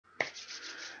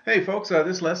Hey folks,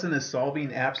 this lesson is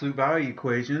solving absolute value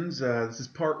equations. This is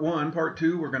part one. Part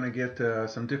two, we're going to get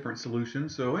some different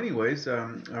solutions. So anyways,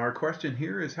 our question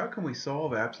here is how can we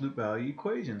solve absolute value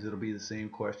equations? It'll be the same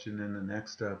question in the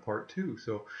next part two.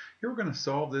 So here we're going to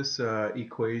solve this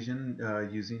equation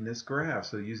using this graph,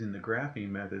 so using the graphing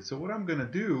method. So what I'm going to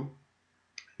do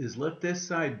is let this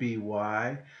side be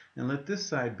y and let this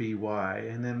side be y,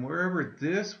 and then wherever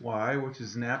this y, which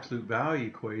is an absolute value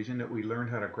equation that we learned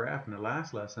how to graph in the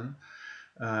last lesson,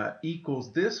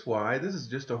 equals this y, this is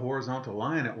just a horizontal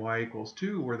line at y equals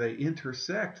 2 where they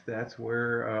intersect. That's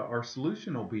where our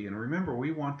solution will be. And remember,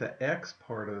 we want the x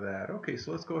part of that. Okay,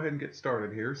 so let's go ahead and get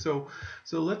started here. So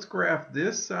let's graph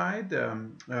this side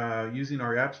using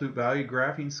our absolute value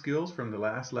graphing skills from the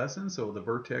last lesson. So the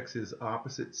vertex is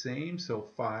opposite same, so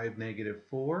 5,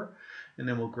 -4. And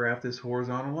then we'll graph this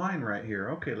horizontal line right here.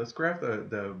 Okay, let's graph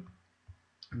the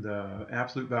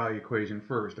absolute value equation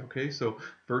first. Okay, so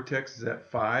vertex is at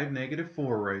 5,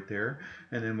 -4 right there,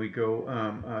 and then we go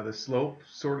the slope,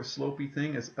 sort of slopey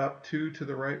thing, is up 2 to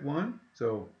the right 1.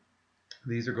 So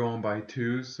these are going by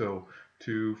 2s, so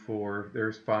 2, 4,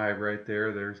 there's 5 right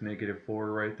there, there's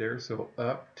 -4 right there, so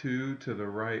up 2 to the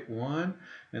right 1,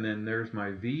 and then there's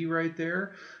my v right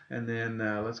there, and then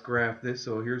let's graph this.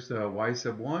 So here's the y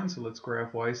sub 1, so let's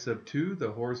graph y sub 2,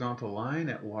 the horizontal line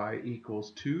at y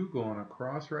equals 2 going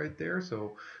across right there,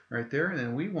 so right there, and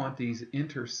then we want these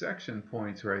intersection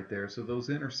points right there, so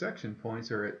those intersection points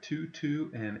are at 2,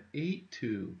 2, and 8,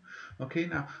 2. Okay,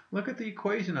 now look at the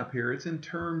equation up here. It's in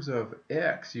terms of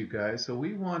x, you guys. So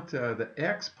we want the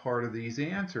x part of these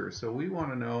answers. So we want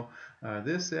to know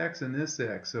this x and this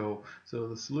x. So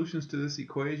the solutions to this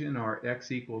equation are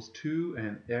x equals 2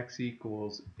 and x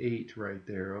equals 8 right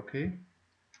there, okay?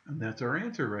 And that's our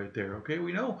answer right there. Okay,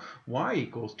 we know y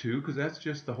equals 2 because that's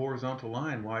just the horizontal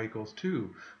line, y equals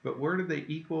 2. But where do they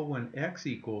equal when x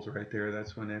equals right there?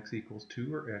 That's when x equals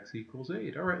 2 or x equals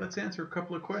 8. All right, let's answer a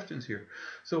couple of questions here.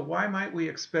 So why might we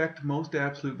expect most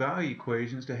absolute value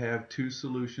equations to have 2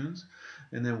 solutions?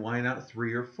 And then why not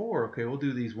 3 or 4? Okay, we'll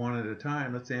do these one at a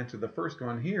time. Let's answer the first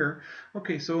one here.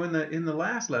 Okay, so in the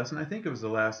last lesson, I think it was the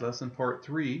last lesson, part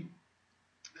 3,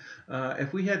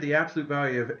 if we had the absolute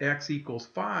value of x equals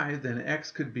 5, then x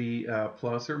could be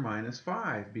plus or minus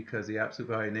 5 because the absolute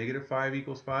value of -5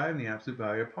 equals 5 and the absolute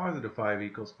value of +5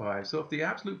 equals 5. So if the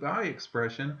absolute value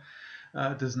expression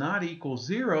does not equal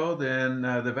 0, then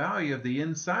the value of the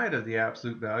inside of the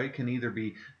absolute value can either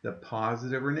be the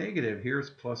positive or negative. Here's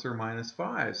plus or minus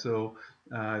 5. So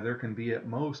there can be at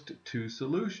most 2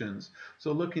 solutions.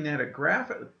 So looking at it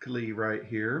graphically right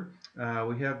here,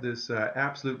 we have this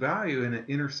absolute value and it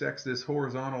intersects this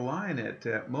horizontal line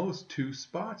at most 2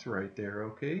 spots right there,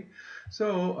 okay?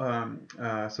 So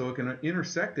so it can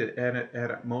intersect it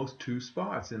at most 2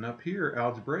 spots. And up here,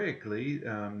 algebraically,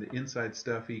 the inside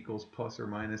stuff equals plus or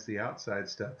minus the outside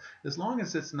stuff, as long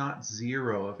as it's not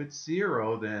 0. If it's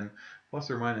 0, then plus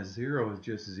or minus 0 is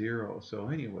just 0. So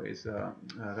anyways,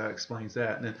 that explains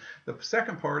that. And then the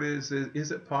second part is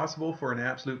it possible for an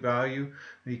absolute value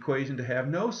equation to have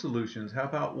no solutions? How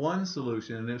about one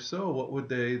solution? And if so, what would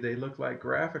they look like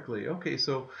graphically? Okay,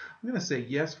 so I'm going to say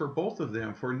yes for both of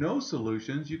them. For no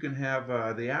solutions, you can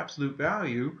have the absolute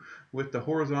value with the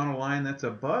horizontal line that's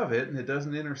above it, and it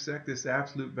doesn't intersect this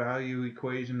absolute value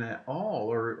equation at all,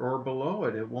 or below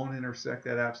it. It won't intersect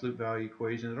that absolute value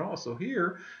equation at all. So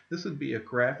here, this would be a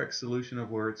graphic solution of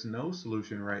where it's no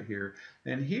solution right here.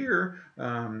 And here,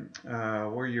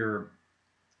 where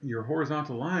your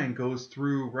horizontal line goes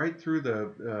right through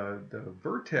the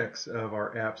vertex of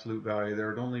our absolute value, there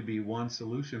would only be one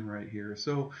solution right here.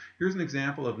 So here's an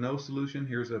example of no solution.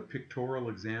 Here's a pictorial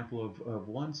example of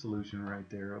one solution right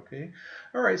there, okay?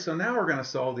 All right, so now we're going to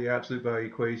solve the absolute value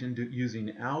equation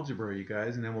using algebra, you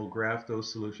guys, and then we'll graph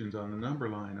those solutions on the number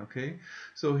line, okay?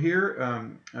 So here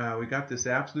we got this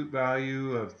absolute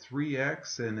value of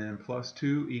 3x and then plus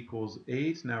 2 equals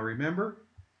 8. Now remember,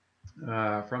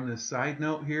 from this side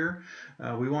note here,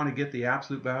 we want to get the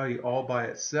absolute value all by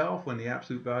itself. When the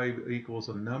absolute value equals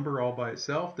a number all by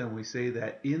itself, then we say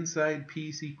that inside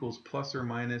piece equals plus or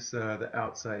minus the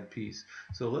outside piece.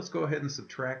 So let's go ahead and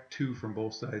subtract 2 from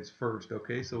both sides first.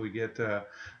 Okay, so we get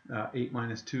 8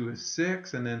 minus 2 is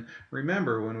 6. And then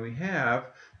remember, when we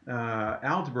have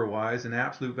algebra-wise an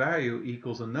absolute value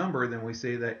equals a number, then we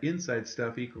say that inside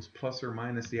stuff equals plus or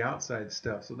minus the outside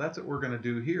stuff. So that's what we're going to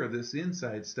do here. This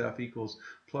inside stuff equals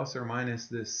plus or minus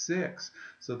this 6.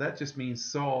 So that just means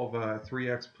solve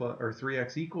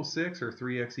 3x equals 6 or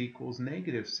 3x equals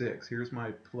 -6. Here's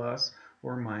my plus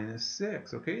or minus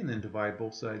 6. Okay, and then divide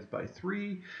both sides by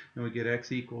 3, and we get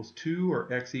x equals 2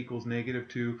 or x equals negative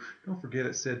 2. Don't forget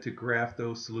it said to graph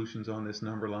those solutions on this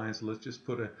number line, so let's just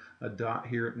put a dot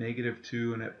here at negative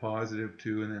 2 and at positive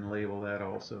 2, and then label that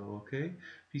also. Okay,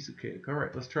 piece of cake. All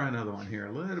right, let's try another one here,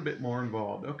 a little bit more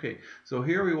involved. Okay, so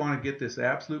here we want to get this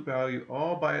absolute value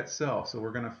all by itself. So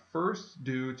we're going to first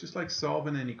do, just like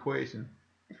solving an equation,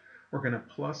 we're going to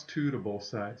plus 2 to both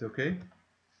sides. Okay,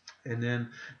 and then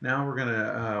now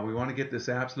we want to get this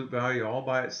absolute value all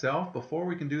by itself before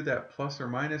we can do that plus or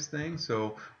minus thing.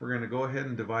 So we're going to go ahead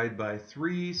and divide by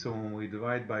 3. So when we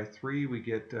divide by 3, we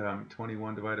get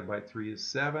 21 divided by 3 is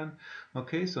 7.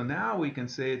 Okay, so now we can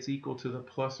say it's equal to the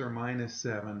plus or minus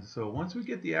 7. So once we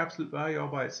get the absolute value all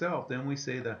by itself, then we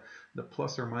say the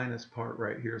plus or minus part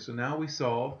right here. So now we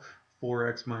solve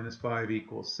 4x minus 5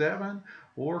 equals 7,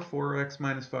 or 4x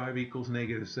minus 5 equals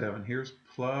negative 7. Here's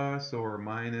plus or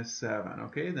minus 7.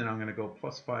 Okay, then I'm going to go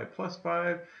plus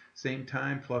 5, same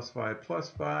time, plus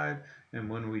 5, and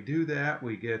when we do that,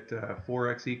 we get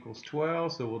 4x equals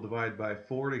 12, so we'll divide by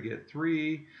 4 to get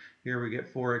 3. Here we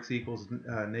get 4x equals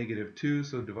negative 2,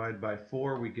 so divide by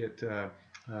 4, we get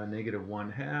negative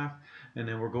 1/2, and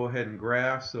then we'll go ahead and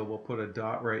graph. So we'll put a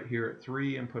dot right here at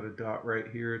 3 and put a dot right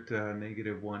here at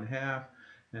negative 1/2,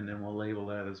 and then we'll label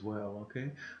that as well. Okay,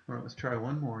 all right, let's try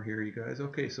one more here, you guys.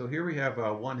 Okay, so here we have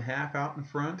 1/2 out in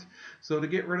front. So to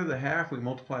get rid of the half, we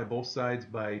multiply both sides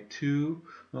by 2.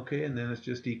 Okay, and then it's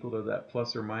just equal to that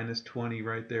plus or minus 20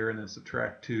 right there, and then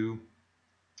subtract 2.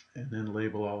 And then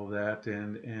label all of that,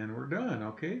 and we're done.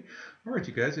 Okay, all right,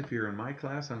 you guys, if you're in my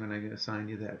class, I'm going to assign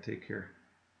you that. Take care.